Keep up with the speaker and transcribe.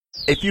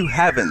If you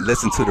haven't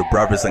listened to the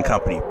Brothers and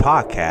Company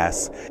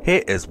podcast,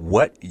 here is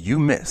what you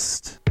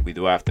missed. We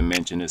do have to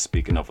mention this,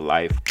 speaking of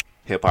life,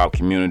 hip-hop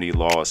community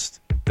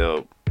lost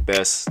the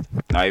best,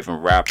 not even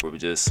rapper, but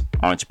just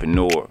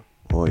entrepreneur.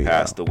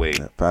 Passed away.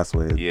 Passed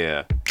away.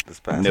 Yeah. This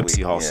past Nipsey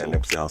week. Hussle. Yeah,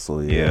 Nipsey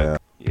Hussle, yeah.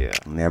 Yeah.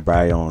 And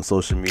everybody on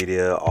social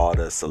media, all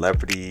the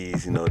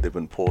celebrities, they've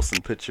been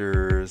posting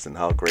pictures and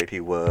how great he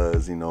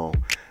was,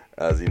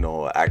 as, an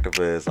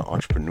activist, an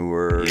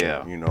entrepreneur.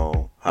 Yeah.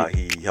 How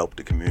he helped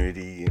the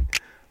community.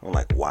 I'm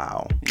like,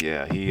 wow.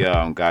 Yeah, he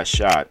got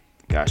shot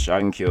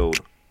and killed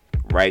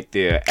right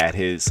there at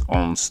his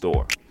own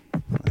store.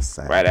 That's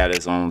sad. Right at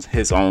his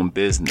own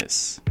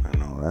business. I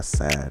know, that's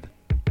sad.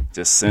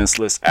 Just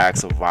senseless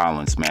acts of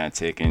violence, man,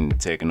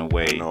 taken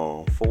away. I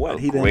know. For what?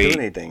 He didn't do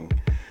anything.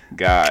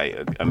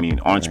 Guy,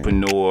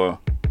 entrepreneur.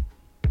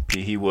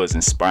 He was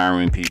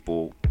inspiring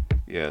people.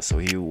 Yeah, so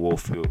he will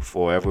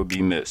forever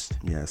be missed.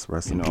 Yes,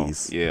 rest in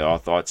peace. Yeah, our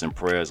thoughts and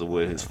prayers are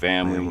with his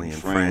family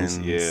and friends.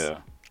 friends. Yeah.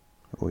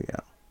 Oh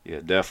yeah. Yeah,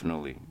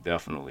 definitely.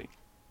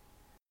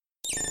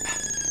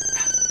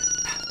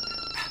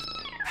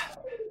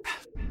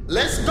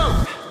 Let's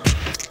go.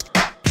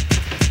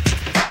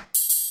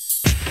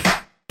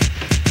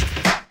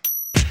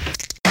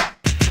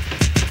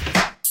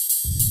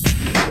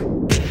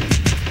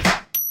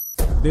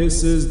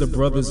 This is the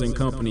Brothers and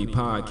Company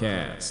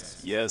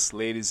podcast. Yes,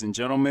 ladies and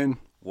gentlemen,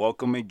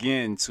 welcome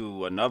again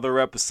to another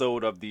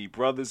episode of the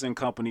Brothers and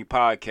Company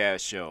podcast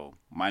show.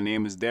 My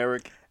name is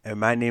Derek. And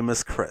my name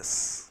is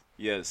Chris.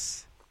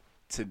 Yes,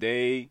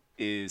 today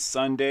is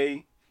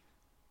Sunday,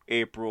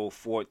 April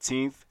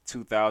 14th,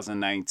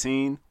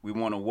 2019. We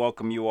want to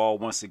welcome you all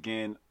once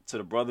again to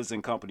the Brothers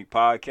and Company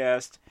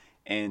podcast.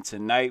 And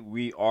tonight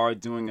we are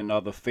doing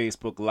another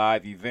Facebook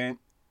Live event.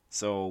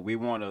 So we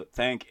want to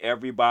thank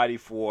everybody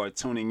for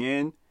tuning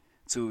in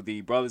to the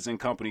Brothers and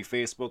Company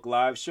Facebook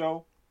Live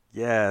show.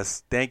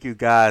 Yes, thank you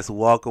guys.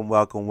 Welcome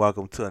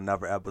to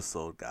another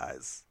episode,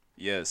 guys.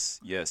 Yes,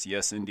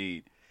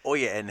 indeed. Oh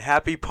yeah, and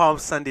happy Palm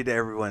Sunday to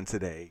everyone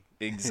today.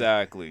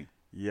 Exactly.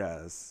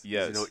 Yes.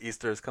 Yes.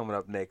 Easter is coming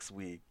up next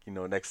week,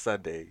 next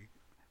Sunday.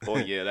 Oh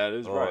yeah, that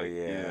is right. Oh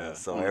yeah.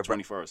 So on the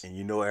 21st.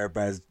 And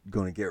everybody's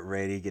going to get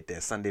ready, get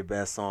their Sunday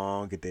best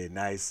on, get their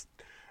nice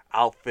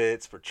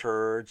outfits for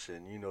church,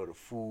 and the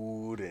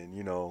food, and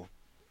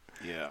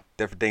yeah,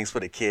 different things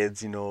for the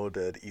kids,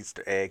 the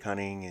Easter egg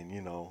hunting, and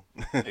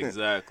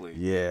exactly.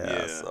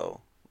 Yeah, so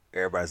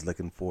everybody's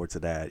looking forward to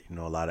that.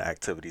 A lot of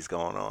activities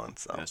going on.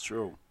 So that's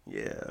true.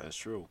 Yeah, that's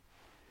true.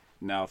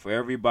 Now, for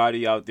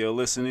everybody out there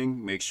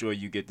listening, make sure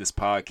you get this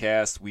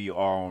podcast. We are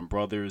on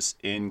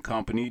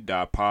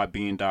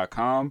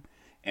brothersincompany.podbean.com,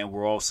 and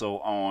we're also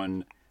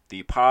on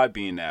the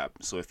Podbean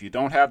app. So if you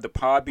don't have the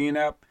Podbean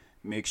app,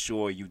 make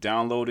sure you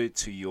download it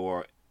to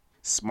your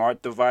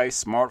smart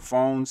device,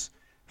 smartphones,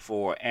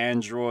 for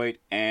Android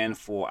and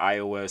for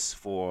iOS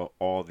for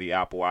all the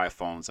Apple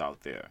iPhones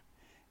out there.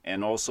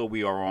 And also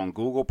we are on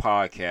Google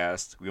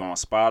Podcasts, we're on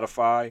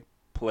Spotify,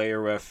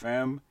 Player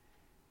FM,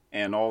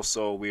 and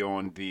also we're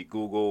on the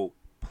Google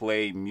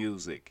Play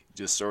Music.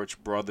 Just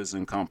search Brothers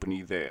and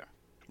Company there.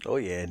 Oh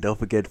yeah, and don't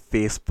forget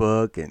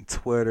Facebook and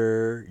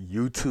Twitter,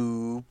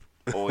 YouTube.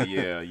 Oh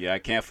yeah, I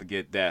can't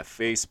forget that.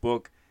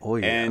 Facebook. Oh,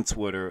 yeah. And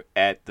Twitter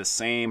at the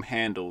same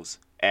handles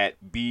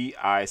at BIC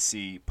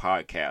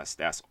Podcast.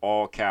 That's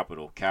all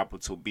capital.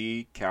 Capital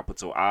B,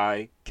 capital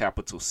I,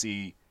 capital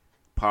C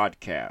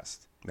Podcast.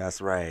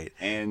 That's right.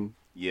 And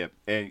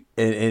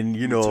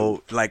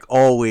and like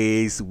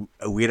always,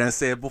 we done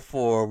said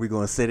before, we're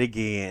gonna say it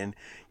again.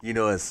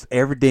 It's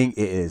everything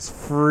is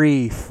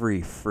free. It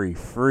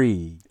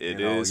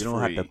is. You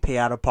don't free. have to pay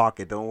out of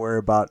pocket. Don't worry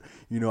about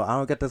I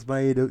don't got this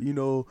money to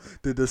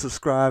to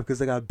subscribe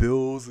because I got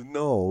bills.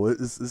 No,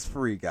 it's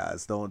free,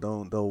 guys.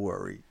 Don't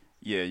worry.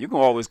 Yeah, you're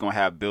always gonna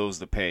have bills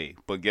to pay,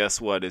 but guess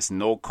what? It's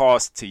no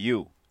cost to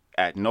you.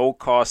 At no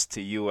cost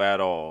to you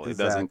at all. Exactly. It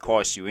doesn't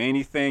cost you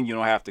anything. You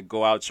don't have to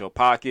go out your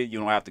pocket. You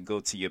don't have to go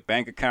to your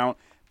bank account,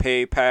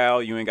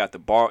 PayPal. You ain't got to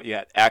borrow. You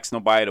have to ask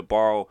nobody to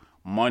borrow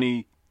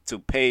money to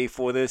pay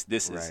for this.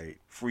 This is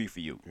free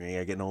for you. You ain't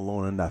gotta get no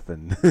loan or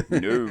nothing.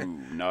 No,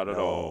 not at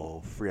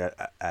all. Free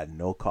at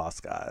no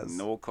cost, guys.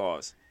 No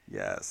cost.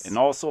 Yes. And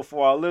also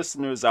for our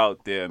listeners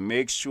out there,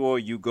 make sure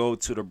you go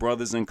to the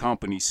Brothers and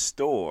Company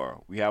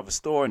store. We have a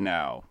store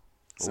now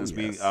since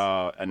we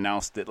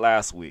announced it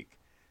last week.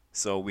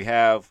 So we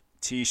have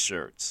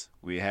T-shirts,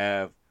 we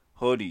have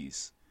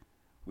hoodies,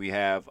 we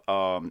have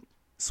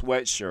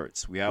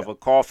sweatshirts, we have a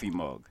coffee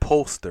mug.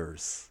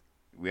 Posters.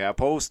 We have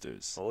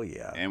posters. Oh,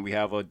 yeah. And we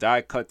have a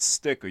die-cut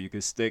sticker. You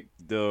can stick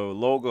the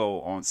logo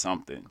on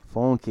something.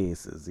 Phone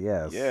cases,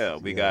 yes. Yeah,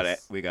 we got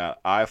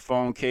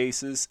iPhone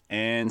cases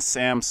and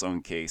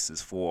Samsung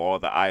cases for all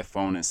the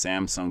iPhone and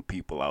Samsung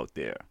people out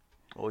there.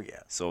 Oh,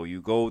 yeah. So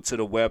you go to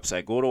the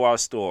website, go to our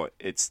store.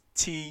 It's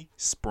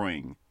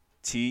Teespring,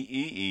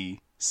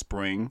 Tee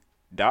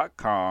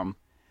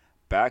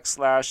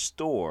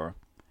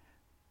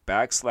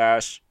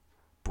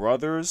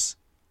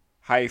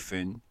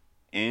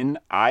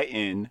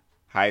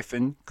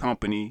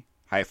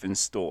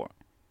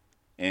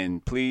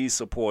And please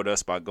support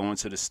us by going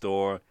to the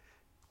store.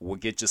 We'll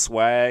get your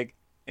swag,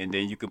 and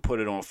then you can put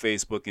it on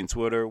Facebook and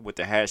Twitter with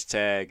the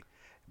hashtag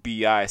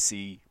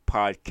BIC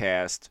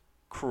Podcast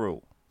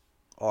Crew.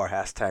 Or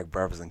hashtag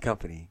Brothers and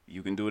Company.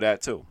 You can do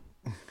that too.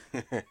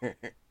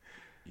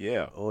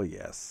 Yeah. Oh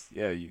yes.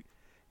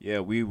 Yeah,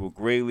 we will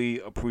greatly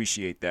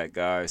appreciate that,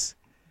 guys.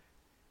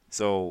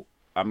 So,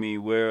 I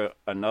mean,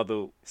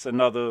 it's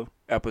another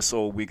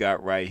episode we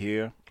got right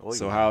here. Oh,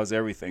 so yeah. how's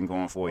everything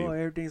going for Oh, you?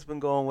 everything's been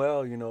going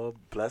well,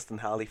 blessed and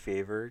highly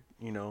favored,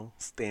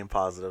 staying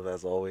positive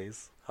as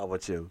always. How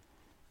about you?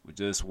 We're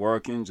just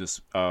working,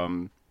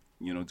 doing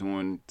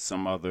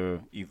some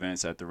other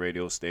events at the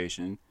radio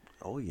station.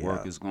 Oh yeah.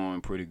 Work is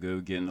going pretty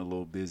good. Getting a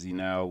little busy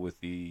now with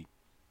the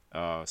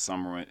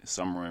summer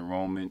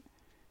enrollment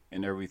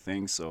and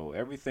everything. So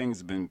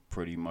everything's been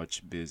pretty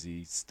much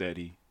busy,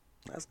 steady.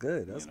 That's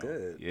good. That's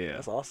good. Yeah.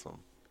 That's awesome.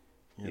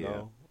 You Yeah.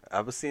 know,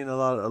 I've been seeing a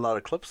lot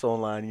of clips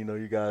online.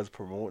 You guys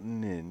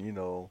promoting and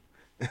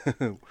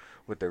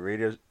with the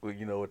radio,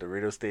 with the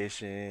radio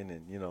station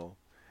and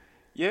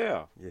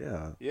Yeah.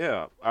 Yeah.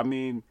 Yeah. I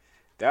mean,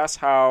 that's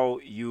how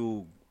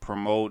you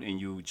promote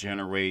and you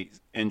generate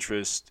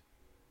interest.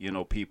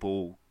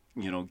 People,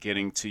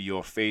 getting to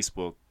your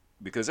Facebook,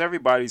 because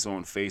everybody's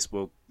on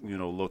Facebook,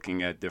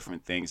 looking at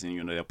different things,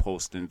 and they're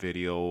posting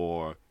video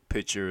or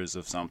pictures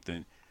of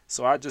something.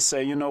 So I just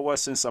say, you know what,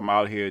 since I'm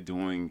out here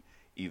doing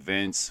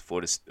events for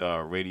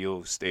the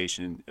radio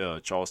station,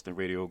 Charleston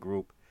Radio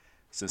Group,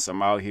 since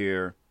I'm out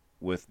here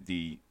with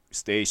the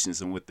stations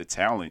and with the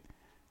talent,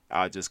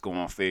 I'll just go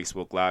on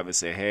Facebook Live and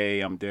say, hey,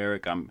 I'm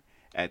Derek. I'm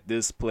at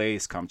this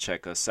place. Come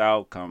check us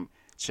out. Come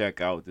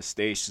check out the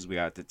stations. We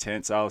got the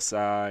tents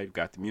outside.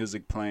 Got the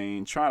music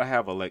playing. Trying to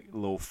have a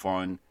little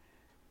fun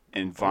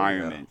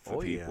environment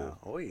for people.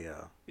 Oh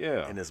yeah.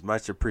 Yeah, And it's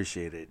much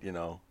appreciated.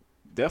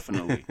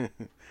 definitely.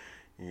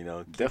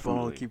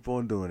 Definitely. Keep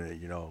on doing it.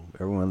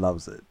 Everyone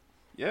loves it.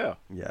 Yeah,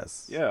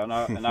 Yes. yeah,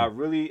 and I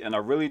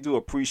really do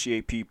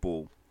appreciate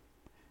people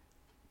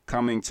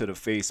coming to the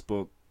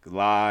Facebook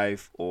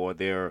Live, or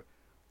they're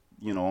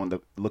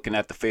looking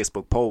at the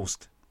Facebook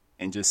post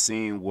and just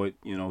seeing what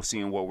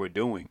we're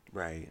doing.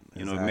 Right.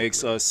 It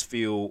makes us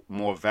feel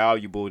more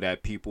valuable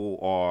that people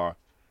are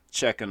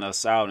checking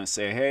us out and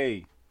say,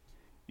 hey,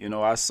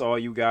 I saw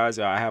you guys.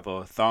 I have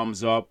a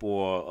thumbs up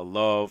or a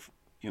love,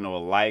 a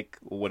like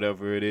or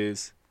whatever it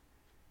is.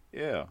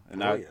 Yeah.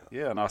 And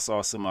and I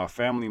saw some of our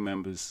family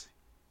members,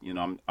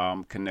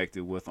 I'm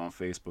connected with on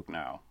Facebook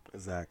now.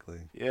 Exactly.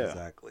 Yeah.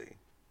 Exactly.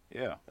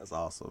 Yeah, That's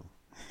awesome.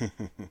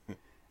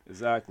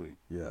 exactly.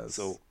 Yes.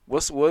 So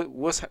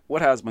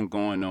what has been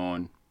going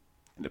on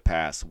in the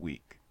past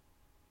week?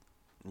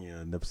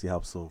 Nipsey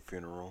Hussle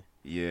funeral.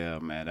 Yeah,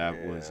 man,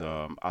 that was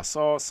Yeah. I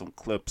saw some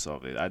clips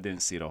of it. I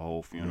didn't see the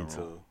whole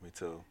funeral. Me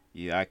too.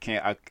 Yeah,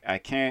 I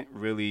can't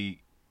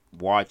really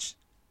watch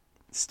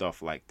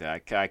stuff like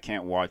that. I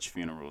can't watch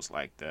funerals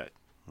like that.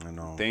 I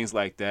know. Things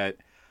like that.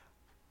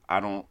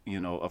 I don't,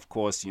 of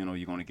course, you're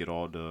going to get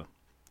all the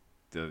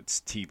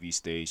TV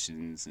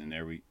stations and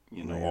every,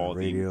 all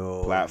radio,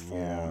 the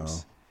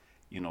platforms,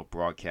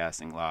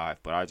 broadcasting live,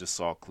 but I just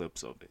saw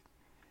clips of it.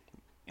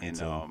 And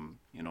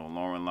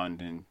Lauren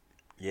London.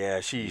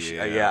 Yeah,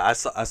 Yeah.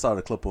 I saw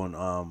the clip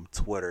on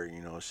Twitter.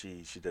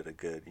 She did a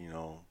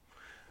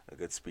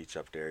good speech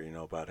up there.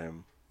 About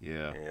him.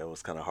 Yeah. Yeah, it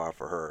was kind of hard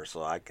for her,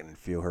 so I can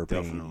feel her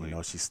pain.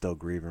 Definitely. She's still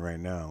grieving right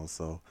now.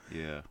 So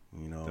Yeah.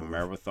 The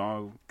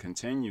marathon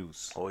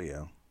continues. Oh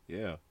yeah.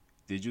 Yeah.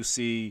 Did you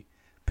see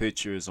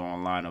pictures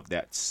online of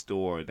that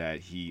store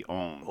that he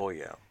owned? Oh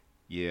yeah.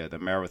 Yeah, the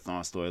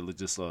marathon store. It was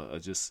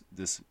just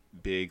this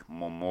big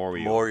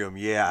memorial. Memoriam.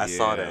 Yeah, I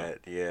saw Yeah. that.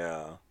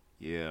 Yeah.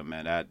 Yeah,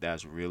 man,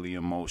 that's really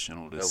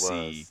emotional to It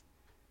see was.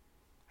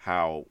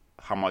 how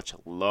much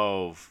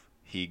love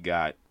he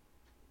got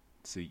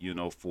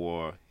to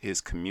for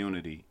his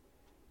community,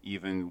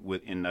 even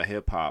within the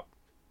hip hop.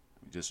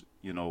 Just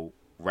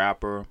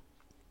rapper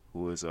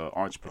who is an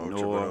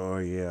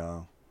entrepreneur,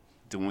 Yeah.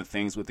 doing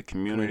things with the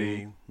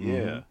community.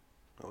 Community. Yeah,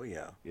 Oh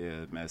yeah.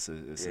 yeah, man. It's a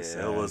Yeah,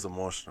 sad it was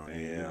emotional. thing.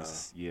 It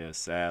Yeah. was,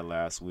 sad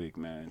last week,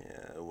 man.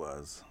 Yeah, it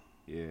was.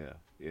 Yeah.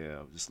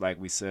 Just like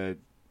we said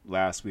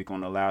last week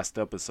on the last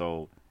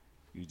episode,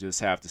 you just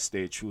have to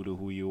stay true to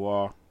who you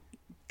are.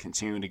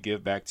 Continue to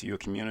give back to your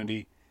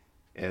community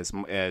as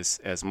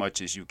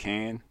much as you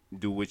can.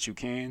 Do what you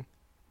can,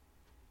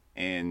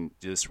 and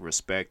just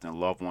respect and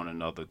love one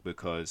another,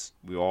 because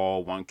we're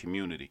all one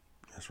community.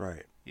 That's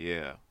right.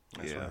 Yeah.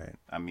 That's yeah. right.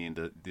 I mean,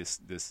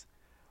 this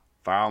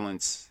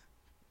violence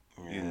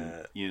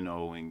Yeah.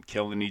 and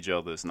killing each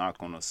other is not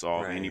going to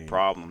solve any Right.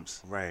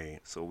 problems. Right.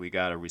 So we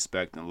got to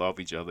respect and love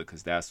each other,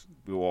 because that's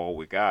all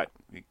we got.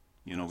 We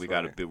That's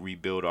got right. to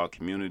rebuild our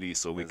community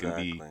so we can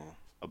be Exactly.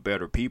 a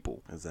better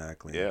people.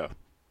 Exactly. Yeah.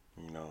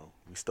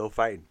 We still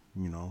fighting.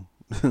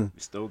 We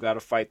still got to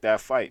fight that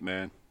fight,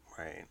 man.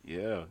 Right.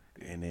 Yeah.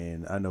 And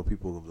then I know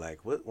people will be like,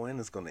 when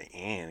is gonna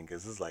end?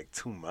 Because it's like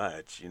too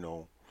much.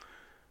 I'm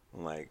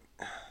like,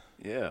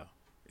 Yeah.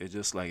 It's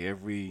just like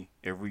every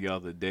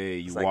other day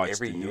you It's like watch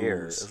every the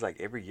year. news. It's like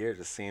every year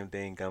the same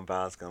thing: gun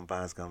violence, gun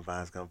violence, gun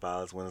violence, gun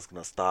violence. When it's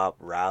gonna stop?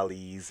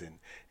 Rallies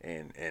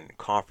and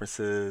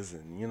conferences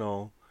and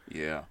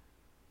Yeah,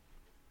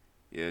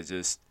 yeah.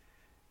 Just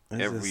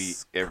it's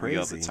just every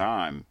other crazy.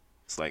 time.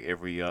 It's like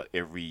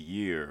every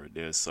year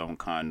there's some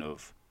kind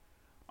of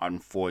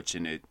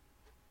unfortunate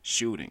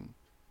shooting,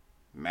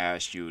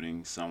 mass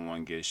shooting.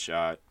 Someone gets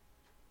shot.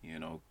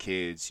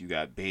 Kids. You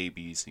got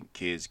babies and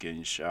kids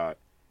getting shot.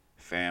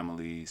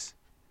 Families.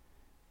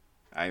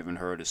 I even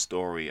heard a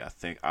story, I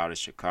think, out of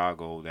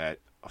Chicago that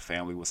a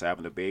family was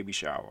having a baby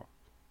shower.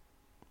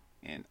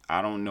 And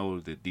I don't know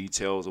the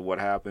details of what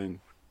happened,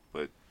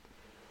 but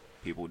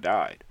people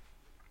died.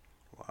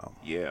 Wow.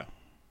 Yeah.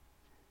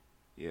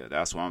 Yeah,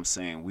 that's what I'm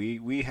saying.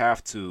 We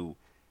have to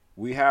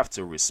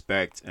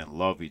respect and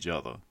love each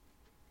other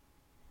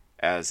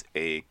as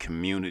a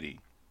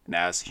community and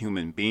as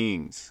human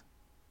beings.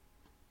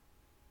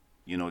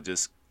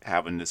 Just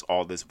having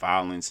all this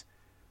violence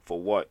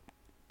for what?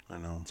 I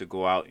know. To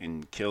go out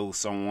and kill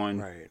someone.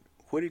 Right.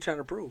 What are you trying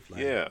to prove?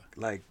 Like, Yeah.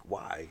 Like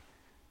why?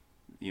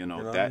 You know,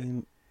 what that I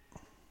mean?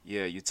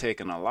 yeah, you're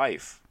taking a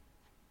life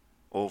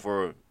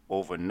over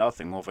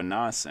nothing, over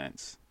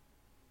nonsense.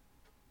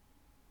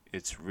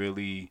 It's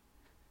really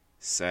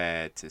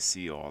sad to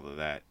see all of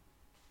that.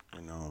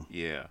 I know.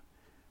 Yeah.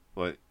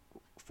 But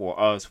for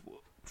us,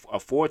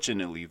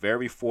 fortunately,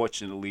 very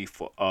fortunately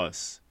for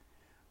us,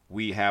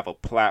 we have a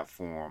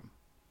platform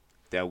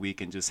that we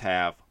can just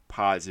have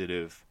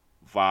positive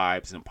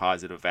vibes and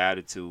positive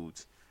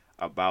attitudes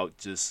about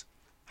just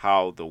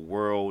how the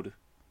world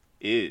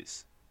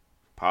is.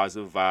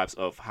 Positive vibes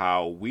of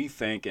how we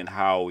think and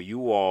how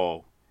you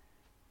all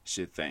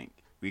should think.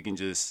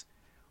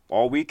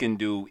 All we can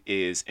do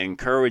is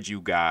encourage you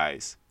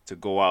guys to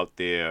go out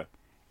there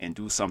and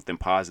do something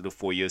positive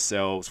for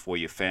yourselves, for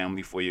your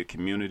family, for your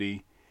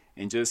community,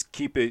 and just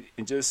keep it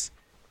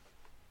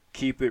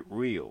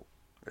real.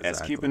 As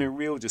Exactly. keeping it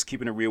real, just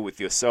keeping it real with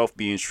yourself,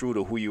 being true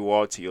to who you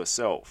are to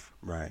yourself.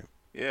 Right.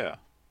 Yeah.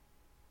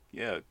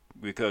 Yeah.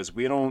 Because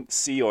we don't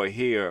see or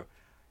hear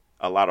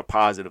a lot of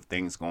positive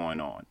things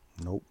going on.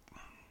 Nope.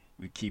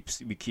 We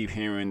keep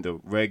hearing the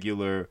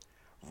regular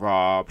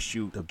rob,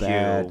 shoot, The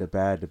kill.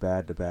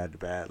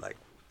 bad. Like,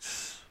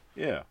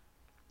 Yeah.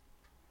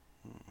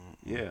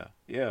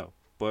 Yeah.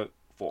 But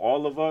for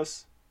all of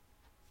us,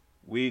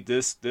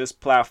 this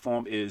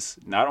platform is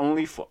not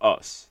only for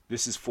us.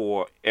 This is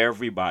for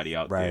everybody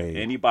out Right.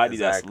 there. Anybody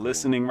that's Exactly.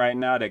 listening right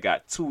now that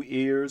got 2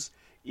 ears,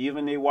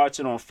 even they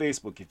watching on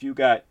Facebook. If you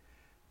got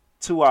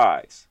 2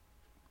 eyes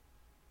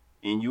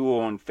and you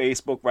are on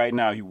Facebook right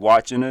now, you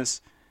watching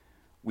us,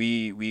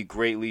 we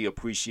greatly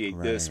appreciate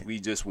this. Right. We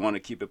just want to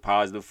keep it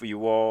positive for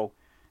you all.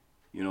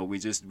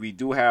 We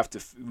do have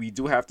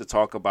to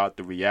talk about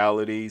the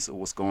realities of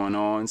what's going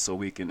on so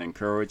we can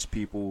encourage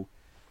people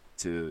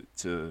to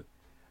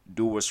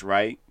do what's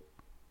right,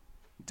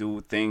 do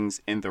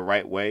things in the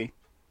right way,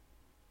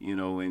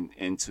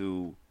 and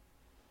to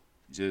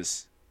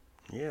just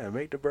yeah,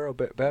 make the world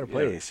better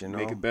place.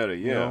 make it better.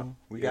 Yeah,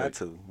 we Yeah. got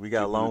to. We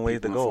got a Keeping long the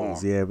ways to people go.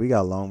 informed. Yeah, we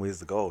got a long ways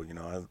to go.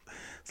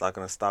 It's not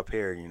gonna stop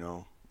here.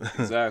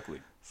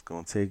 Exactly. It's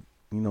gonna take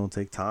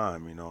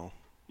time.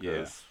 Yeah.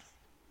 'cause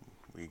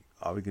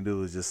all we can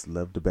do is just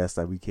live the best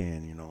that we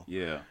can.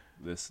 Yeah.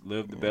 Let's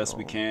live the best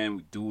we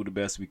can, do the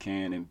best we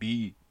can, and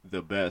be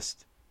the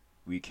best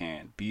we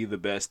can. Be the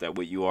best at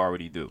what you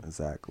already do.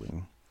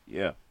 Exactly.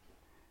 Yeah.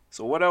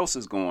 So what else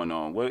is going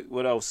on?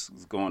 What else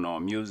is going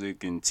on?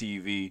 Music and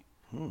TV.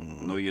 I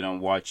know you don't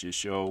watch your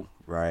show.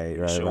 Right.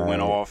 Show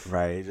went off.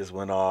 Right. It just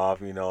went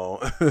off. Yeah.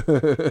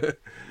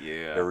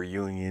 The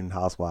reunion,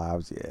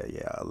 Housewives.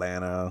 Yeah.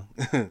 Atlanta.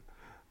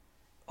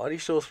 All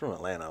these shows from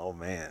Atlanta. Oh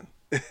man.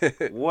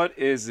 What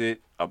is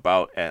it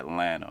about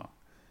Atlanta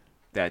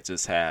that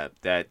just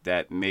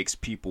that makes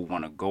people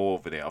want to go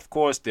over there? Of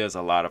course, there's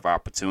a lot of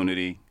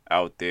opportunity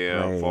out there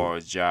Right. as far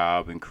as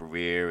job and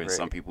career, and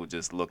some Right. people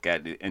just look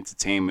at the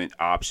entertainment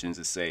options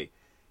and say,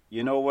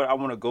 you know what, I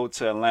want to go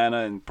to Atlanta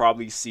and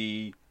probably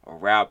see a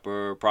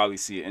rapper, probably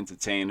see an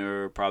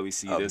entertainer, probably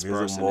see A this music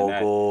person and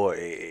that. mogul,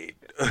 a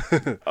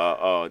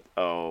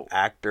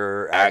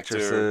Actor.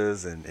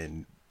 actresses,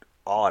 and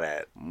all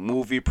that.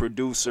 Movie Oh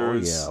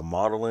producers. yeah,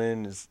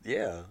 modeling is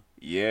yeah.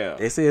 Yeah.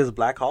 They say it's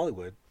Black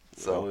Hollywood.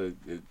 So So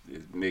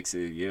it makes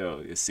it,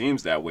 it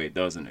seems that way,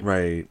 doesn't it?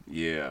 right.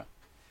 Yeah.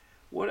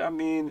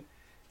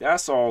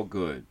 That's all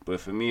good. But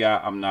for me,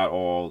 I'm not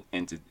all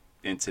into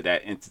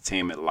that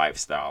entertainment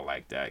lifestyle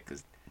like that,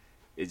 because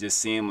it just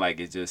seemed like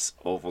it's just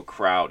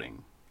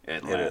overcrowding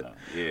Atlanta.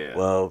 Yeah.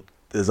 Well,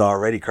 it's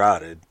already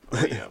crowded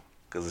Oh, yeah.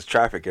 because it's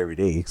traffic every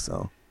day.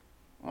 So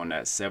On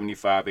that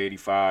 75,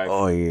 85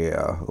 oh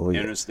yeah.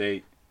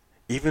 interstate.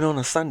 Even on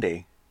a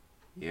Sunday,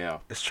 Yeah,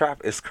 it's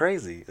traffic. It's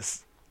crazy.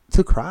 It's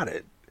too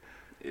crowded.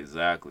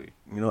 exactly.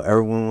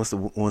 Everyone wants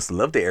to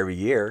live there every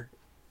year.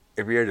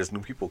 Every year there's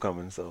new people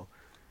coming. So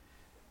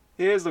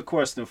Here's the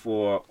question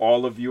for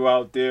all of you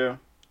out there,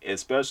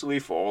 especially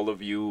for all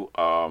of you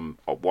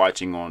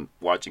watching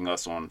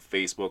us on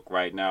Facebook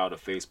right now, the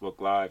Facebook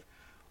Live.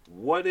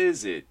 what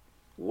is it?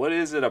 What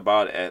is it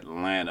about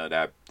Atlanta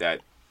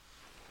that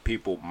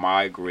people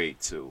migrate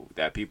to?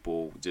 That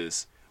people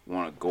just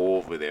want to go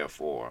over there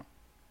for?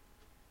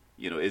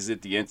 You know, is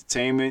it the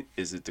entertainment?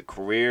 Is it the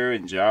career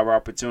and job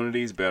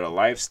opportunities, better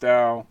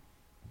lifestyle?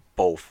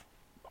 Both.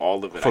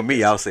 All of it. For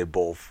me, I would say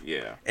both.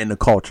 Yeah. And the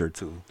culture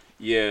too.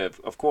 Yeah,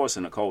 of course,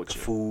 in the The culture.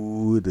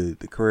 food,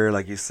 the career,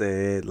 like you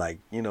said, like,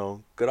 you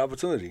know, good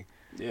opportunity.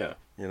 Yeah.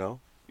 You know.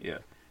 Yeah.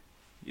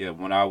 Yeah.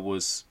 When I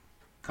was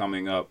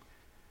coming up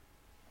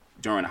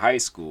during high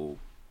school,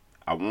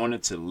 I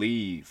wanted to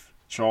leave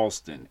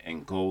Charleston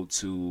and go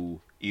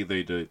to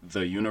either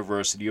the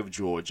University of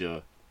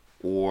Georgia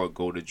or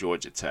go to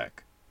Georgia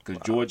Tech. Because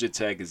Georgia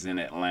Tech is in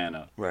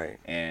Atlanta. Right.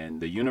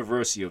 And the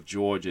University of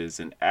Georgia is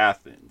in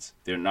Athens.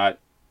 They're not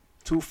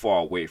too far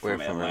away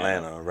from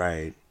Atlanta.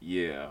 Right.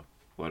 Yeah.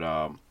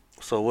 But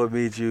So what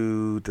made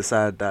you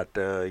decide that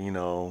you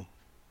know,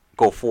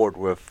 go forward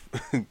with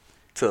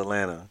to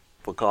Atlanta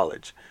for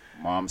college?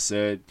 Mom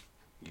said,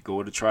 you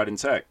go to Trident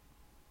Tech.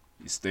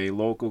 You stay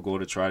local, go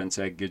to Trident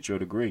Tech, get your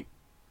degree.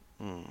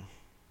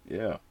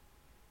 Yeah.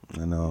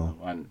 I know.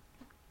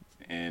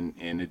 And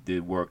it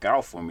did work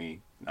out for me.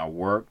 I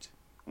worked,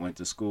 went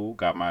to school,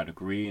 got my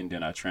degree, and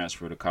then I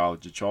transferred to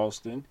College of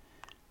Charleston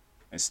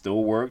and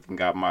still worked and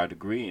got my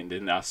degree, and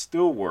then I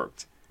still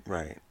worked.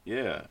 Right.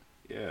 Yeah.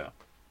 Yeah.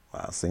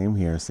 Wow. Same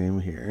here. Same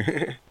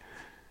here.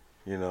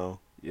 You know.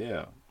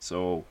 Yeah.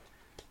 So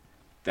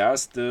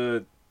that's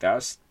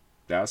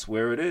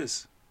where it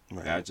is.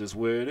 Right. That's just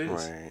where it is.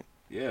 Right.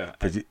 Yeah.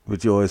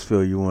 But you always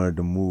feel you wanted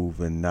to move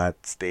and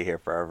not stay here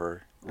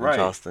forever in Right.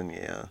 Charleston.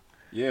 Yeah.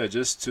 Yeah,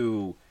 just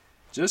to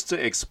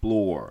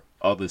explore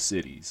other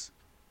cities.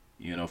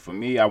 You know, for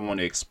me, I want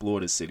to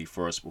explore the city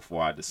first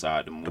before I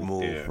decide to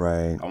move there.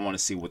 Right. I want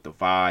to see what the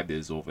vibe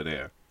is over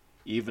there.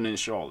 Even in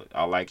Charlotte.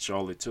 I like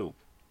Charlotte too.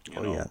 You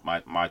know, yeah.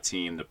 my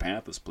team, the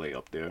Panthers, play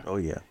up there. Oh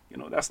yeah. You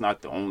know, that's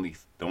not the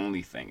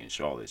only thing in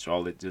Charlotte.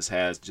 Charlotte just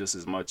has just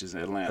as much as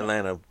Atlanta.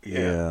 Atlanta.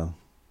 Yeah.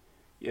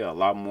 Yeah, a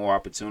lot more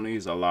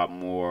opportunities, a lot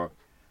more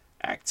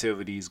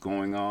activities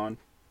going on.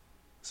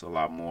 It's a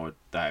lot more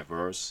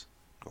diverse.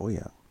 Oh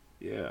yeah.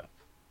 Yeah,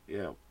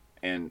 yeah.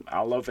 And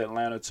I love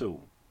Atlanta too.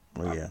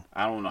 Oh yeah.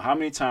 I don't know how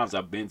many times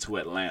I've been to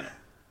Atlanta.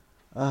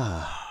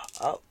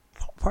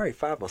 Probably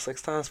 5 or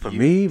 6 times for You-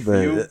 me, for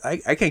but you?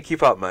 I can't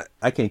keep up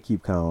I can't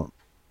keep count.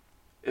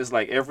 It's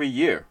like every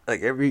year.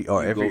 Like every go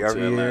to every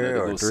Atlanta year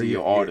to or go see 3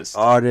 your artists.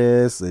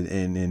 artists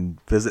and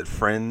visit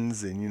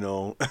friends and, you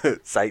know,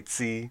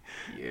 sightsee.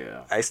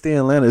 Yeah. I stay in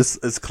Atlanta.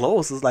 It's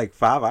close. It's like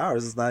 5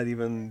 hours. It's not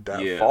even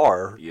that Yeah.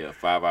 far. Yeah,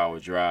 5-hour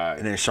drive.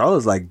 And then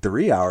Charlotte's like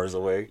 3 hours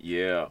away.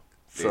 Yeah,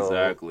 So-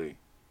 exactly.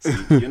 See,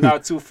 you're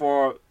not too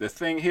far.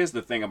 Here's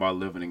the thing about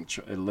living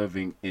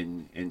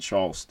in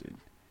Charleston.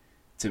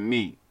 To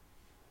me,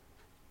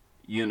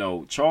 you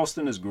know,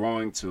 Charleston is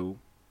growing too.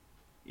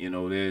 You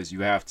know,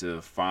 you have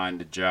to find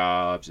the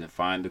jobs and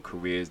find the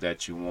careers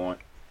that you want.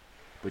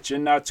 But you're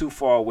not too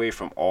far away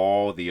from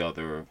all the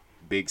other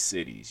big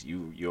cities.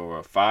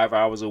 You're 5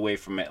 hours away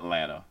from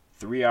Atlanta,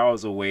 3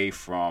 hours away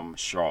from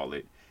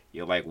Charlotte.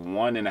 You're like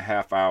 1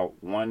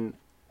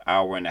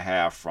 hour and a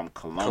half from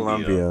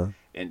Columbia.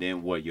 And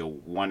then you're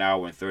 1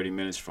 hour and 30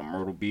 minutes from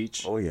Myrtle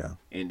Beach. Oh yeah.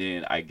 And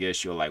then I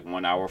guess you're like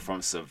 1 hour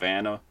from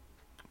Savannah.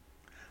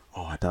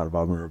 Oh, I thought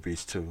about Myrtle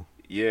Beach too.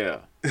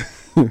 Yeah.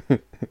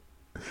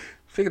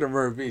 Speaking of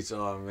Myrtle Beach,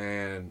 oh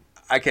man,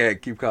 I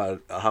can't keep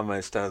count how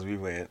much times we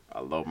went. I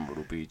love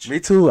Myrtle Beach. Me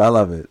too. I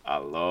love it. I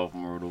love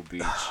Myrtle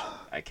Beach.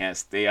 I can't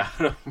stay out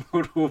of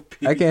Myrtle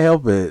Beach. I can't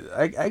help it.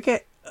 I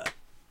can't.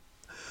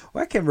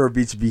 Why can't Myrtle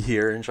Beach be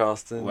here in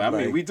Charleston? Well, I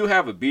mean, we do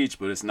have a beach,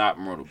 but it's not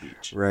Myrtle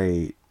Beach.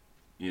 Right.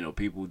 You know,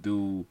 people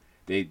do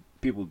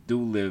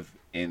live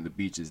in the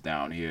beaches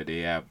down here. They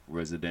have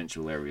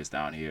residential areas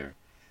down here.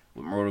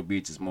 But Myrtle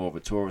Beach is more of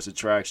a tourist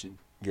attraction.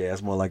 Yeah,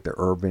 it's more like the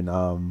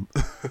urban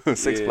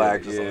Six Yeah,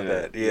 Flags or something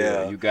like that.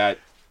 Yeah. You got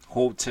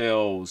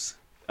hotels,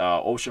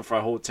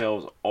 oceanfront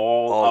hotels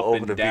all up over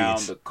and the down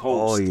beach. the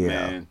coast, Oh, yeah.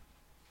 man.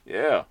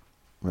 Yeah.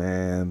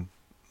 Man,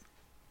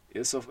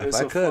 It's a if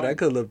I could, fun I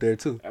could live there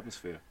too.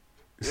 atmosphere.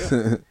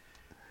 Yeah.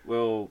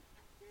 Well,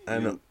 I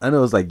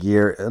know it's like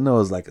I know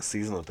it's like a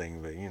seasonal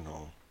thing, but you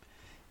know.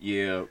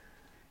 yeah.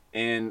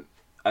 And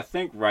I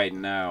think right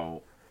now,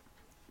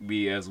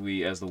 as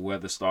the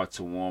weather starts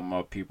to warm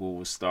up, people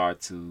will start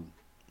to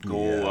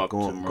go up to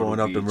Myrtle going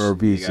up Beach. to Myrtle They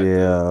Beach, got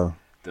yeah.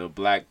 The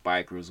Black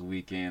Bikers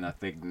weekend, I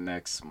think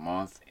next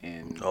month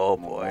in Oh,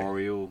 boy.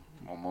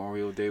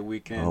 Memorial Day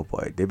weekend. Oh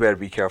boy, they better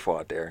be careful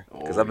out there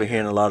because Oh, I've been yeah.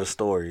 hearing a lot of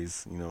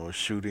stories, you know,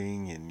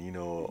 shooting and you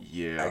know,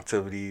 Yeah.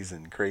 activities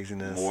and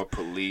craziness. More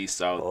police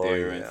out Oh,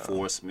 there, yeah.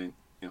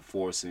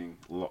 enforcing,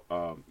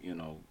 you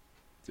know,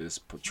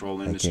 just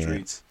patrolling I the can't.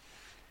 streets.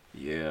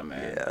 Yeah,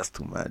 man. Yeah, that's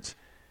too much.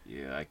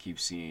 Yeah, I keep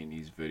seeing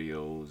these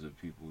videos of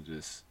people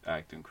just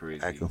acting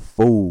crazy. Acting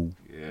fool,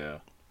 Yeah.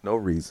 no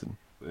reason.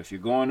 But if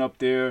you're going up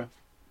there,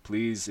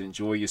 please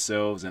enjoy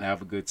yourselves and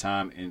have a good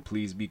time, and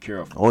please be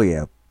careful. Oh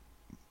yeah,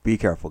 be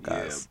careful,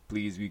 guys. Yeah,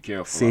 please be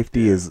careful. up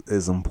Safety there.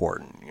 is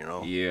important, you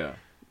know. Yeah.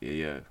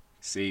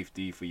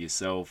 safety for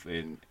yourself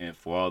and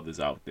for others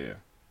out there.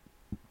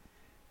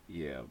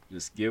 Yeah,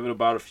 just give it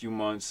about a few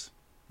months.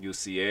 You'll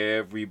see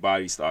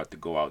everybody start to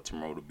go out to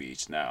Myrtle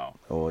Beach now.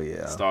 Oh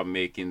yeah. Start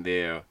making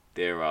their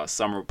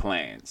summer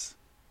plans.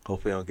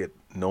 Hopefully I don't get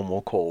no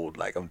more cold.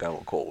 Like I'm done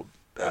with cold.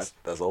 That's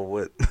over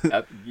with.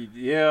 I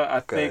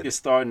think Good. it's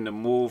starting to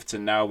move to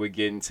now we're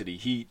getting to the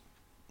heat,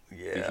 the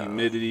Yeah.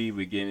 humidity.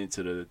 We're getting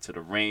into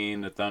the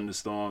rain, the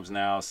thunderstorms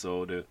now.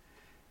 So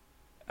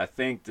I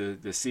think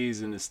the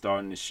season is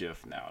starting to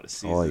shift now. The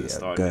season Oh is yeah.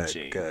 starting Good. to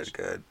change.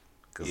 Good.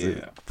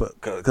 Yeah.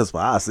 Because for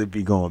us it'd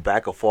be going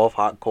back and forth,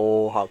 hot,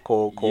 cold,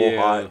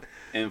 Yeah, hot.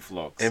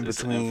 influx. In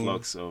It's an between.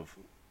 influx of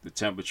the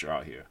temperature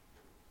out here.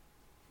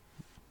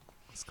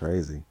 It's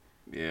crazy.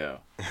 Yeah,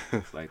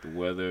 it's like the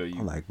weather.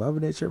 I'm like, Mother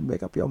Nature,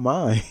 make up your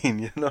mind,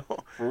 you know?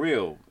 For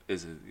real,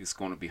 it's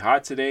going to be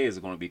hot today? Is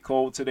it going to be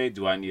cold today?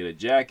 Do I need a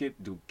jacket?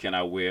 Can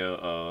I wear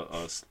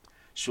a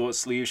short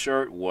sleeve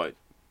shirt? What?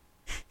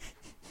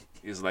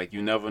 It's like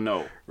you never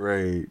know.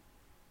 Right.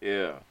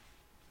 Yeah,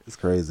 It's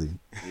crazy.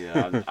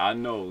 yeah. I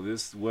know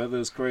this weather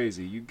is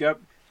crazy. You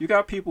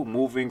got people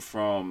moving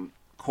from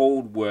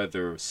cold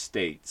weather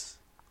states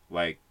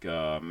like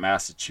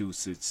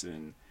Massachusetts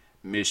and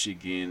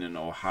Michigan and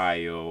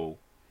Ohio,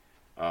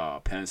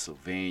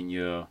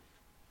 Pennsylvania,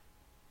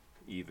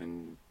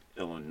 even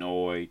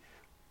Illinois.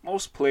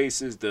 Most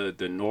places, the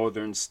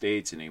northern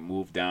states, and they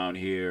move down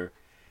here,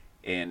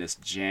 and it's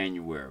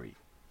January,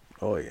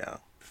 Oh yeah.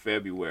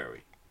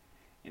 February,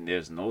 and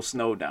there's no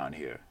snow down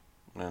here.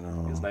 I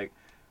know. It's like,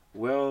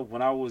 well,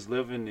 when I was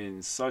living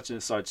in such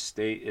and such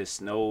state, it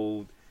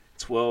snowed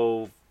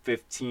 12,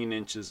 15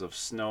 inches of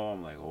snow.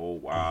 I'm like, oh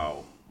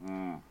wow.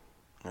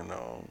 I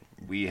know.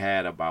 We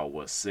had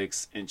about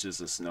 6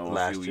 inches of snow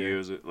Last a few year.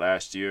 years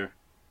last year.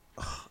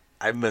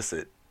 I miss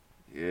it.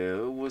 Yeah,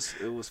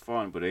 it was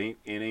fun, but it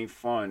ain't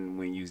fun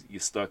when you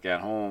stuck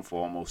at home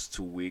for almost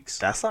 2 weeks.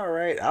 That's all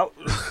right. I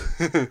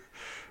was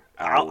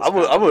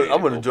would kinda ready to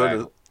go enjoy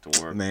back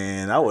to work.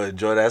 Man, I would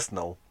enjoy that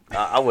snow.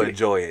 I would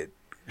enjoy it.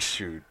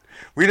 Shoot,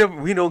 we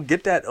don't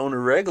get that on the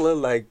regular.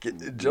 Like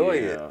enjoy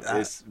it.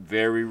 It's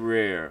very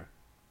rare.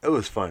 It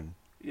was fun.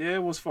 Yeah,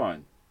 it was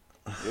fun.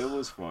 It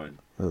was fun.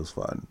 It was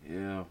fun.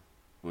 Yeah,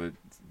 but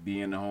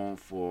being home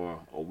for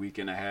a week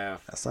and a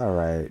half, That's all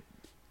right.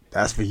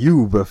 That's for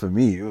you, but for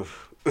me,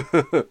 oof.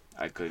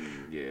 I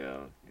couldn't. Yeah,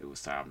 it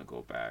was time to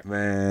go back.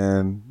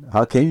 Man,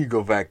 how can you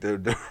go back there?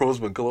 The roads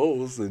been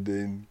closed, and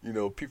then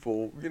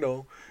people,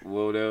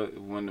 Well,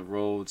 when the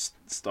roads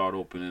start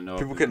opening up,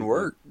 people couldn't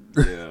work.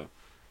 Yeah,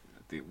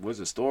 was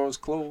the stores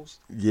closed?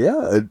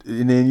 Yeah,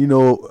 and then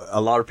a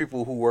lot of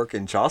people who work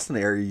in Charleston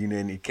area,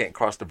 you can't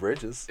cross the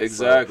bridges.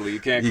 Exactly, you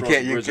can't cross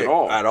the bridge at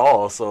all. At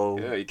all. So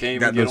Yeah, you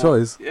can't got even no get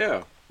choice. on.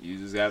 Yeah, you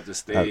just have to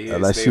stay here.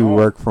 Unless stay you home.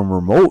 work from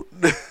remote.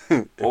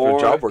 If Or your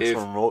job works if-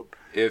 from remote.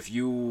 If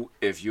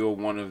you're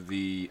one of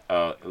the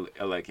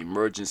like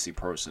emergency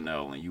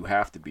personnel and you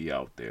have to be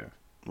out there,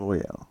 Oh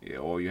yeah. yeah,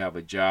 or you have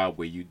a job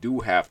where you do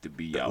have to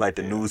be out Like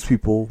there. the news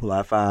people,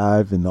 Live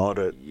 5 and all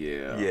that.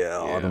 Yeah,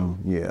 all them.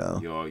 Yeah.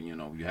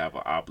 You have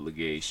an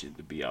obligation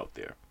to be out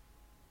there.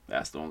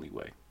 That's the only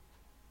way.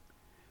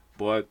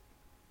 But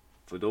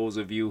for those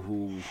of you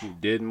who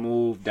did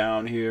move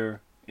down here,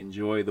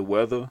 enjoy the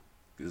weather.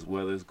 This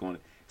weather is going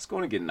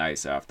to get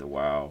nice after a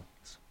while.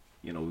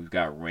 We've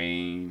got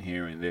rain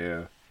here and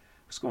there.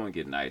 It's going to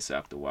get nice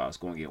after a while. It's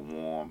going to get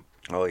warm.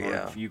 Oh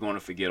yeah. You're going to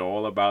forget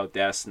all about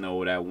that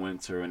snow, that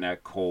winter, and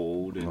that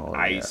cold and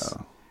ice.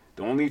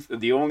 Yeah.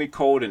 The only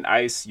cold and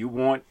ice you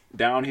want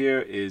down here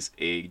is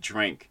a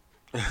drink.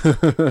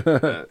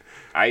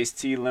 Iced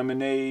tea,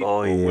 lemonade, Oh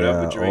or yeah.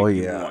 whatever drink Oh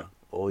you yeah. want.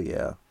 Oh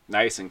yeah.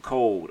 Nice and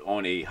cold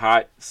on a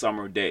hot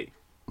summer day.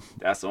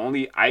 That's the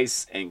only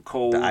ice and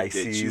cold The that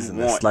you ices and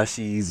want. the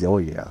slushies. Oh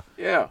yeah.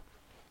 Yeah.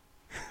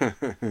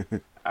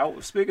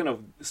 Speaking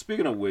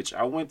of which,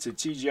 I went to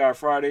TGI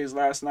Fridays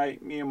last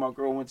night. Me and my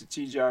girl went to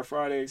TGI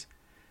Fridays.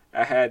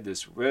 I had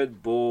this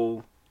Red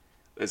Bull.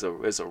 It's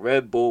a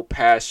Red Bull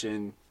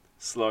Passion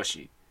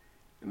slushy.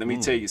 And let me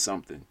tell you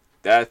something.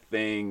 That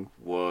thing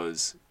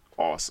was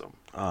awesome.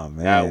 Oh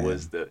man. That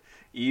was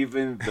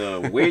even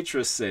the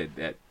waitress said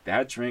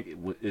that drink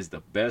is the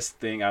best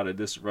thing out of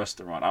this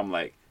restaurant. I'm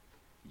like,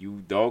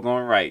 you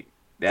doggone right.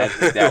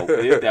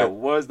 That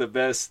was the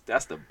best.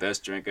 That's the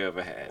best drink I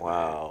ever had.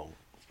 Wow.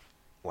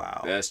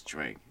 Wow. Best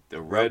drink.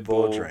 The Red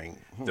Bull drink.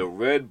 The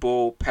Red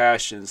Bull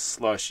Passion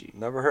slushy.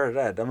 Never heard of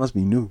that. That must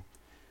be new.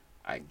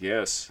 I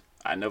guess.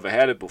 I never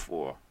had it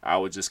before. I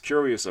was just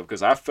curious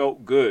because I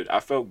felt good. I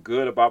felt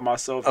good about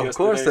myself Of yesterday.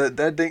 course,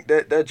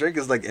 that drink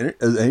is like an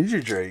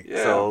energy drink.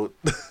 Yeah. So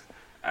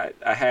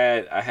I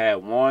had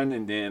one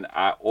and then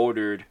I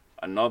ordered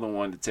another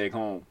one to take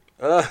home.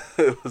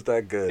 it was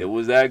that good. It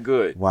was that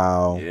good.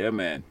 Wow. Yeah,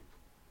 man.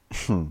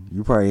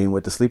 You probably ain't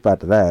went to sleep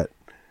after that.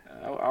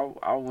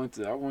 I went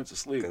to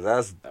sleep. Cause That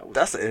was-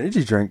 that's an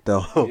energy drink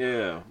though.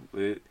 Yeah,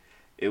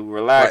 it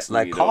relaxed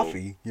like me.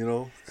 coffee,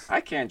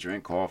 I can't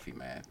drink coffee,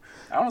 man.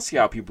 I don't see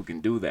how people can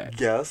do that.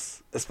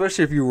 Yes,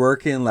 especially if you're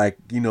working like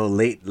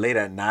late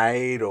at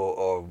night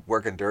or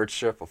working third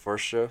shift or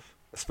first shift.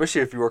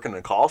 especially if you work in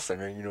a call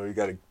center. You know, you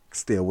gotta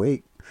stay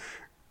awake.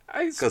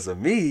 Because of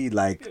me,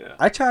 like Yeah.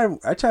 I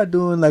tried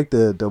doing like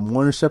the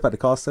morning shift at the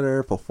call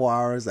center for 4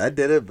 hours. I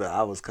did it, but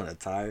I was kind of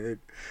tired.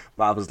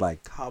 But I was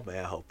like, "How may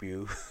I help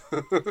you?"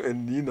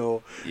 And you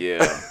know,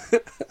 Yeah.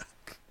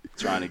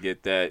 Trying to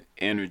get that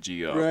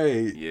energy up.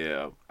 Right.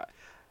 Yeah.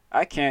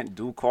 I can't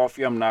do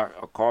coffee. I'm not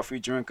a coffee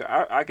drinker.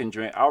 I can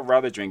drink. I'd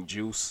rather drink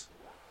juice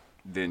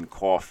than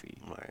coffee.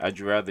 Right. I'd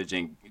rather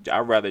drink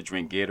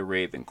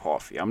Gatorade than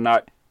coffee. I'm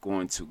not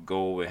going to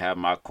go and have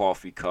my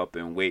coffee cup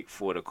and wait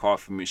for the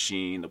coffee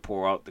machine to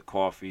pour out the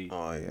coffee.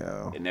 oh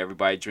yeah, And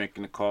everybody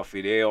drinking the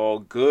coffee. They all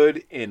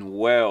good and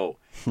well.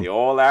 They're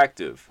all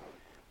active.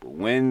 But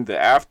when the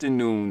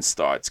afternoon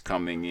starts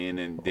coming in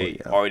and they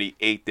yeah. already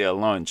ate their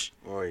lunch,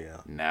 oh yeah.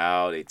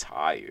 now they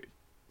tired.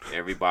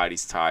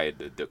 Everybody's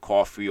tired. The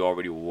coffee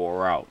already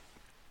wore out.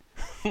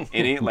 It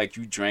ain't like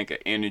you drank an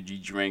energy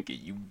drink and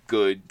you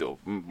good the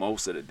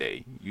most of the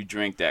day. You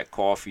drink that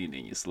coffee and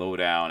then you slow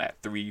down at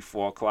 3,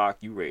 4 o'clock.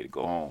 You ready to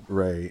go home.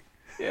 Right.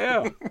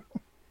 Yeah.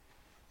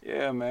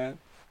 Yeah, man.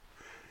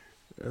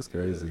 That's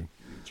crazy. You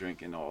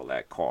drinking all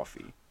that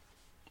coffee.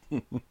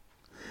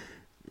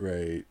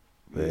 Right.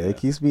 Yeah. It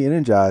keeps me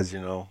energized,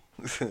 you know.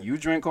 You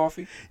drink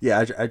coffee?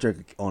 Yeah, I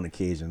drink on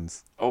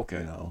occasions. Okay.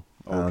 You know,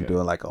 I don't Okay. do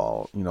it like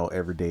all, you know,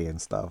 every day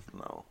and stuff.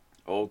 No.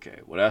 Okay.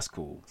 Well, that's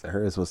cool. So I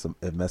heard it's supposed to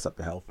it mess up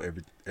your health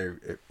every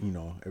you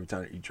know, every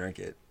time you drink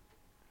it.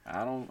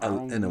 I don't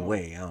In know. a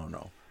way, I don't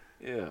know.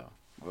 Yeah.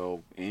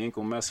 Well, it ain't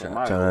gonna mess up Trying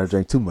my not to health.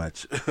 drink too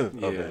much. of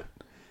Yeah. it.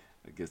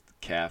 I guess the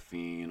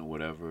caffeine or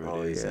whatever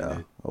Oh it is in yeah.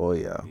 it. Oh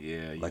yeah.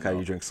 Yeah. Like how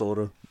you drink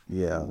soda.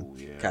 Yeah. Ooh,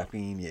 yeah.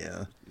 Caffeine.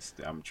 Yeah.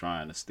 I'm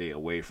trying to stay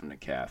away from the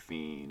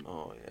caffeine.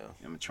 Oh yeah.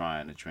 I'm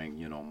trying to drink,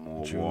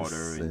 more Juice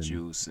water and and-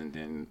 juice, and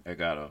then I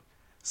got a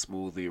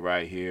smoothie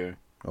right here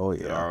Oh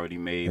that I yeah. already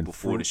made And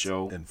before the fruits,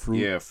 show. and fruit.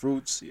 Yeah,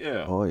 fruits.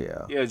 Yeah. Oh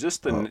yeah. Yeah,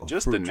 just the A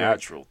just fruit the drink.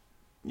 natural.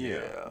 Yeah,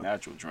 Yeah.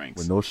 natural drinks.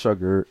 With no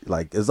sugar.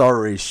 Like it's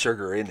already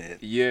sugar in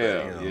it.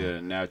 Yeah, but, you know. yeah,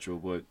 natural,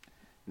 but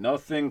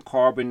nothing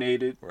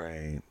carbonated.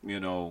 Right.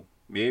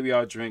 Maybe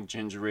I'll drink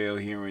ginger ale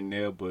here and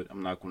there, but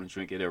I'm not going to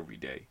drink it every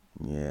day.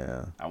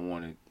 Yeah. I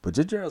want it. But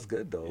ginger ale's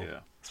good though. Yeah.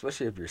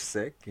 Especially if you're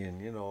sick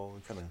and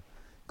kind of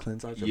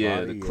cleanse out your Yeah,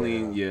 body. the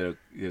clean. Yeah,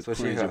 Especially if cleanse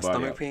you your have body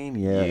stomach out. pain.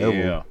 Yeah. It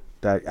Yeah. will,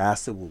 that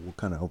acid will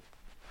kind of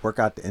work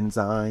out the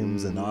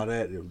enzymes and Mhm. all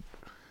that. It'll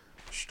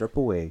strip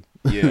away.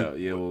 Yeah,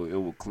 it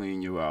will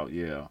clean you out.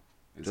 Yeah,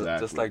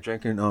 exactly. Just like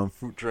drinking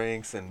fruit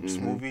drinks and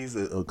Mhm. smoothies,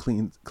 it'll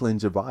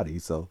cleanse your body.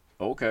 So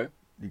Okay.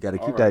 you got to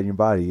keep Alright. that in your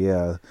body.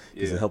 Yeah.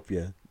 Because Yeah. it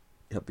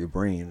help your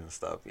brain and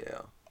stuff.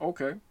 Yeah.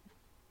 Okay.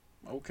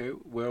 Okay.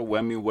 Well,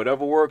 I mean,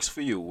 whatever works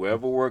for you.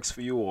 Whatever works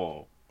for you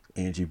all.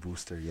 Energy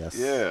booster. Yes.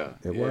 Yeah,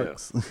 It yeah.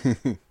 works.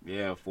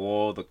 Yeah, for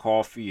all the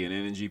coffee and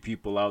energy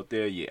people out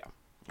there, yeah.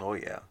 Oh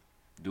yeah.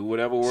 Do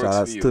whatever works Shout for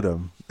outs you. to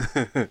them.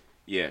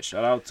 Yeah,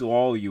 shout out to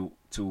all you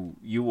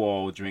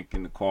all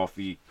drinking the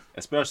coffee,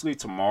 especially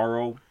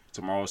tomorrow.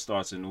 Tomorrow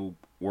starts a new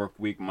work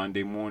week,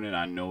 Monday morning.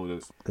 I know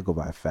that. They go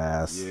by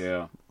fast.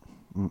 Yeah.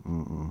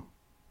 Mm-mm-mm.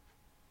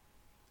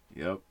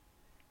 Yep.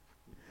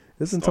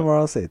 Isn't Start-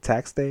 tomorrow say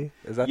tax day?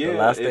 Is that Yeah, the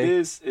last day?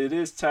 it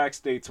is tax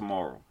day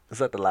tomorrow. Is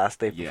that the last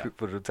day for Yeah.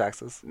 people to do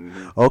taxes?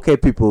 Mhm. Okay,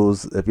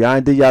 peoples, if y'all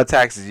ain't did y'all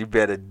taxes, you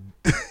better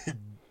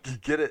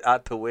get it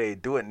out the way.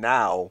 Do it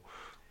now.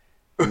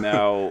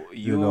 Now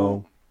You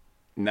know.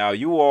 Now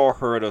you all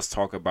heard us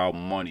talk about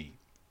money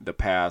the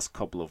past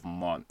couple of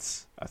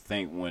months. I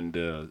think when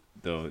the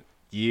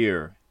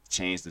year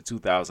changed to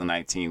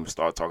 2019, we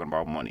started talking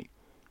about money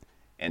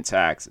and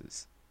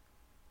taxes.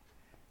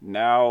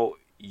 Now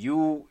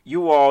y'all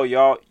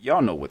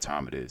know what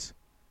time it is.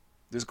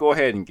 Just go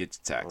ahead and get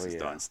your taxes yeah.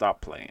 done.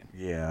 Stop playing.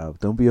 Yeah,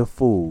 don't be a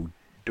fool.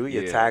 Do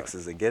your Yeah.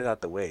 taxes and get it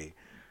out the way.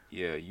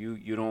 Yeah, you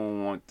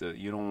don't want The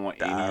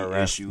any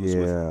IRS, issues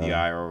with the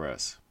yeah.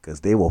 IRS.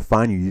 Because they will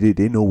find you.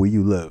 They know where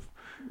you live.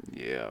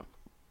 Yeah.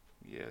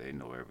 Yeah, they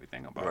know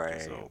everything about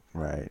Right. you.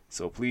 Right.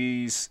 So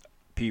please,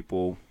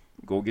 people,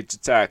 go get your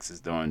taxes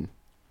done.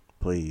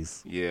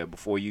 Please. Yeah,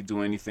 before you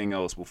do anything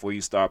else, before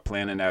you start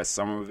planning that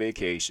summer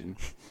vacation,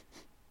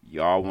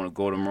 y'all want to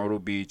go to Myrtle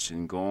Beach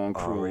and go on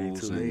Already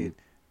cruise too and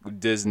late.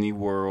 Disney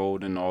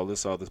World and all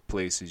this other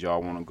places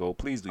y'all want to go.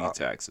 Please do your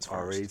taxes first.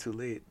 Already too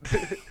late.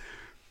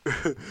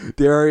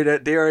 they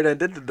already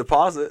did the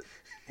deposit.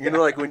 You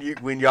know, like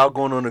when y'all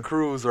going on a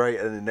cruise, right?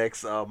 And the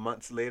next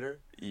months later,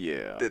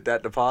 Yeah. did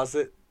that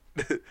deposit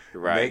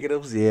Right.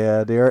 negatives?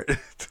 Yeah, they're.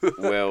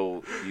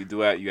 Well,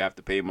 you have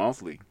to pay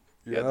monthly.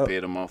 You have to Yep. pay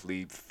the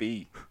monthly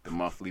fee, the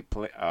monthly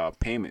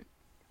payment.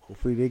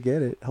 Hopefully they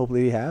get it.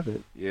 Hopefully they have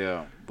it.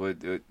 Yeah, but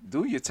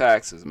do your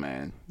taxes,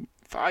 man.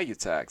 File your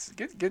taxes.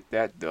 Get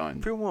that done.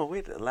 People want to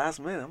wait till the last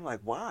minute. I'm like,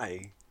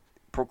 why?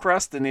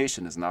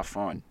 Procrastination is not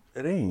fun.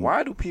 It ain't.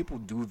 Why do people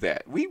do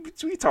that? We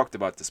talked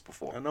about this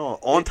before. I know.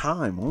 On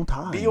time. On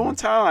time. Be on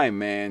time,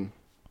 man.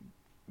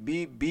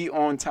 Be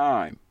on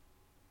time.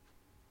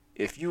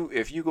 If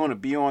you're gonna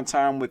be on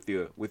time with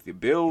your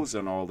bills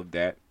and all of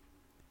that,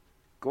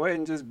 go ahead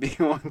and just be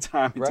on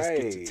time and just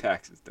get your Right.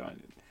 taxes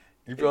done.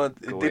 They Go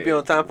be on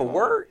ahead, time for move on.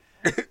 work.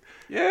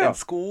 Yeah. in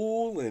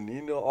school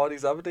and all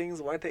these other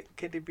things. Why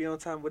can't they be on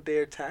time with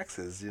their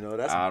taxes?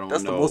 That's I don't the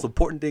know. most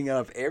important thing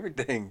out of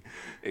everything.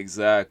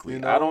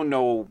 Exactly. I don't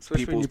know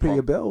Especially when you pay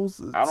your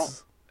bills. I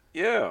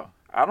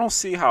don't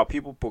see how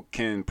people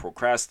can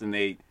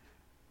procrastinate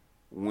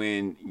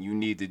when you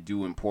need to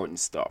do important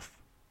stuff.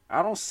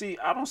 I don't see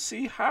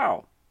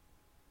how.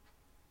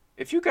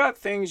 If you got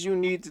things you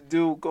need to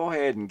do, go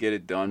ahead and get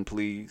it done,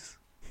 please.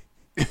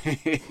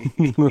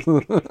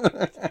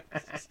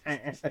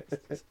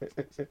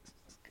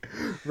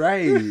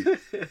 Right.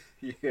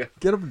 Yeah.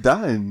 Get them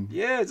done.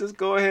 Yeah, just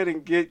go ahead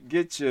and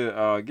get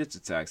your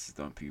taxes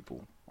done,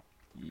 people.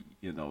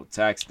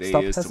 Tax day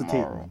Stop is hesitating.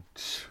 tomorrow.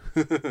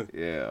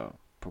 Yeah.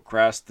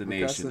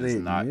 Procrastination is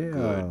not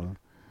good.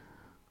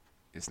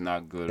 It's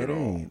not good at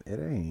all. It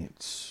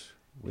ain't.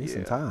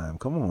 Wasting time.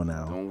 Come on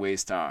now. Don't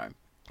waste time.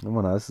 Come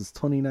on now. This is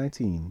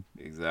 2019.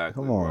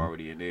 Exactly. Come on. We're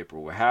already in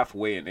April. We're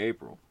halfway in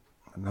April.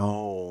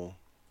 No.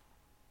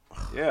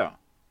 Yeah.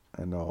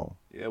 I know.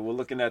 Yeah, we're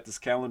looking at this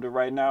calendar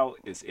right now.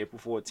 It's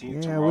April 14th.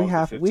 Yeah,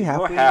 Tomorrow's the 15th. We're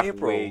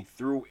halfway April.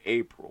 through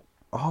April.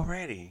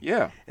 Already.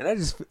 Yeah. And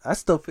I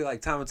still feel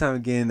like time and time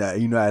again that,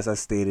 as I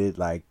stated,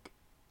 like,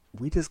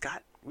 We just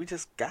got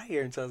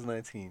here in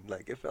 2019.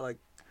 Like, it felt like,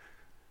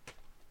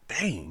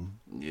 dang.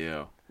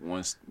 Yeah.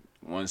 Once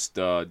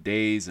the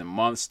days and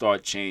months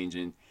start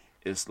changing,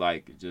 it's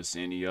like just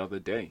any other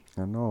day.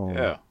 I know.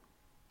 Yeah.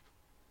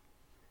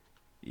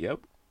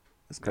 Yep.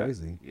 It's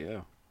crazy.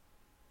 Yeah.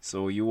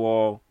 So you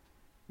all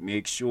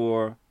make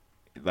sure,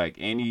 like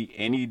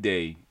any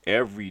day,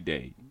 every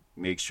day,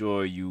 make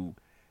sure you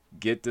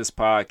get this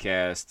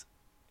podcast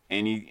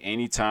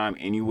anytime,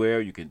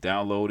 anywhere. You can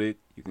download it.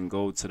 You can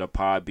go to the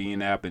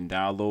Podbean app and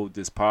download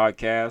this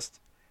podcast.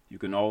 You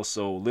can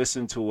also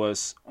listen to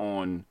us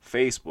on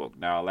Facebook.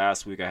 Now,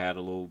 last week I had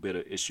a little bit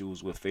of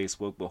issues with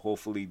Facebook, but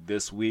hopefully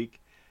this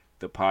week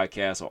the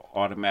podcast will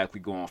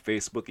automatically go on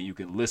Facebook and you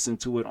can listen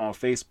to it on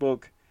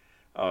Facebook.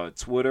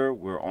 Twitter,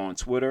 we're on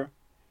Twitter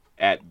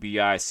at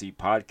BIC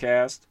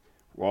Podcast.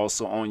 We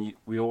also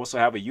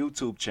have a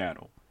YouTube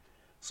channel.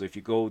 So if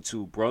you go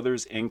to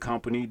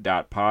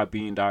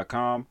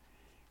brothersincompany.podbean.com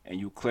and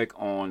you click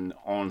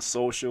on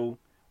social,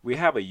 we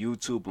have a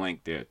YouTube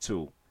link there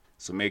too.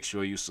 So make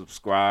sure you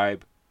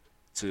subscribe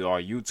to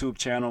our YouTube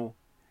channel.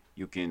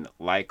 You can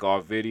like our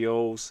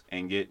videos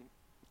and get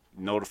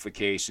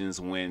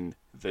notifications when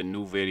the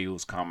new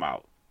videos come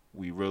out.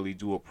 We really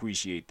do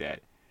appreciate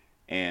that.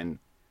 And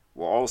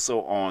we're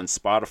also on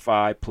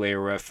Spotify, Player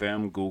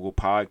FM, Google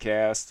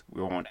Podcasts.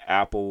 We're on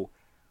Apple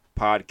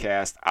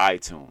Podcast,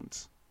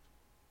 iTunes.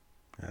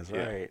 That's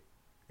right.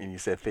 And you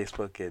said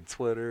Facebook and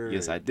Twitter.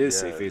 Yes, I did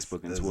say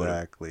Facebook and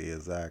Twitter.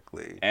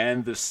 Exactly.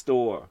 And the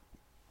store.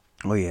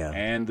 Oh, yeah.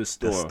 And the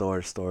store.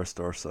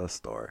 The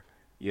store.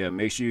 Yeah,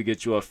 make sure you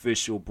get your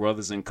official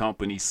Brothers and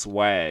Company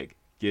swag.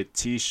 You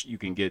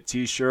can get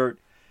T-shirt,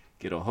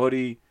 get a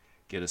hoodie,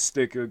 get a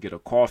sticker, get a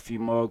coffee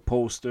mug,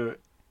 poster,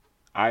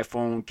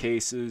 iPhone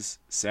cases,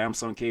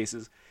 Samsung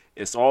cases.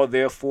 It's all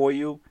there for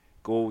you.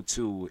 Go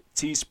to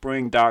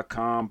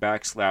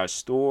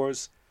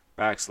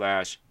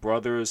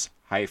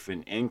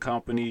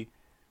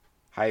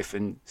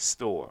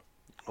teespring.com/stores/brothers-in-company-store.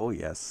 Oh,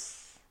 yes.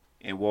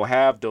 And we'll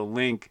have the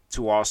link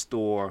to our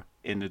store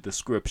in the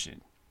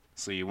description.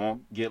 So you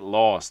won't get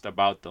lost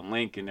about the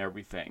link and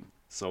everything.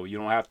 So you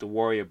don't have to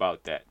worry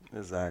about that.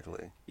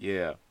 Exactly.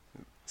 Yeah.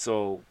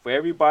 So for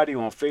everybody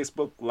on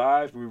Facebook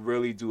Live, we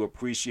really do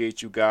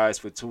appreciate you guys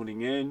for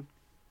tuning in.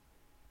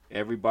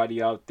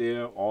 Everybody out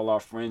there, all our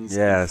friends.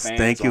 Yes, and fans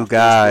thank you on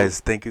guys.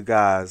 Facebook. Thank you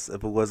guys.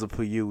 If it wasn't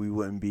for you, we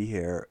wouldn't be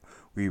here.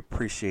 We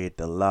appreciate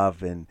the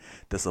love and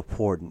the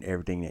support and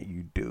everything that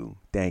you do.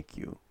 Thank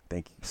you.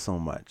 Thank you so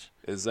much.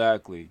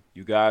 Exactly.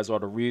 You guys are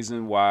the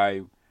reason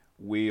why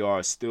we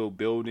are still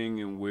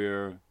building, and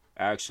we're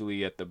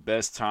actually at the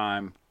best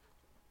time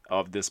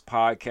of this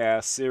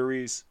podcast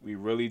series. We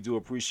really do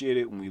appreciate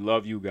it, and we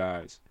love you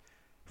guys.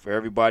 For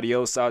everybody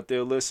else out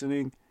there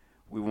listening,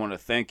 we want to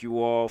thank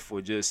you all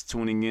for just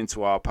tuning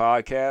into our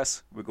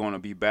podcast. We're going to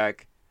be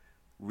back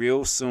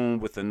real soon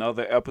with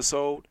another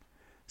episode.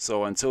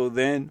 So until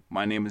then,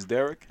 my name is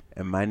Derek.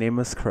 And my name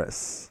is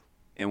Chris.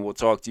 And we'll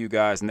talk to you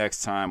guys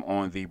next time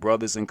on the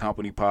Brothers and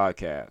Company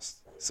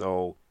podcast.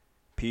 So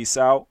peace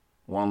out.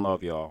 One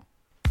love, y'all.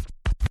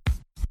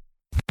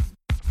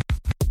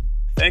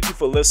 Thank you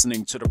for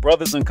listening to the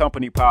Brothers and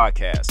Company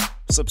podcast.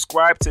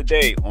 Subscribe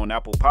today on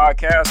Apple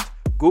Podcast,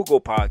 Google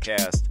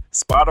Podcast,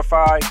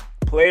 Spotify,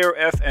 Player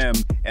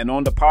FM, and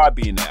on the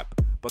Podbean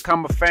app.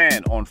 Become a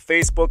fan on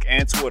Facebook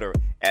and Twitter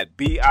at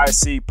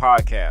BIC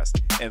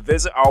Podcast, and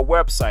visit our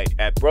website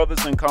at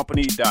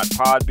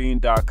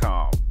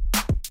brothersandcompany.podbean.com.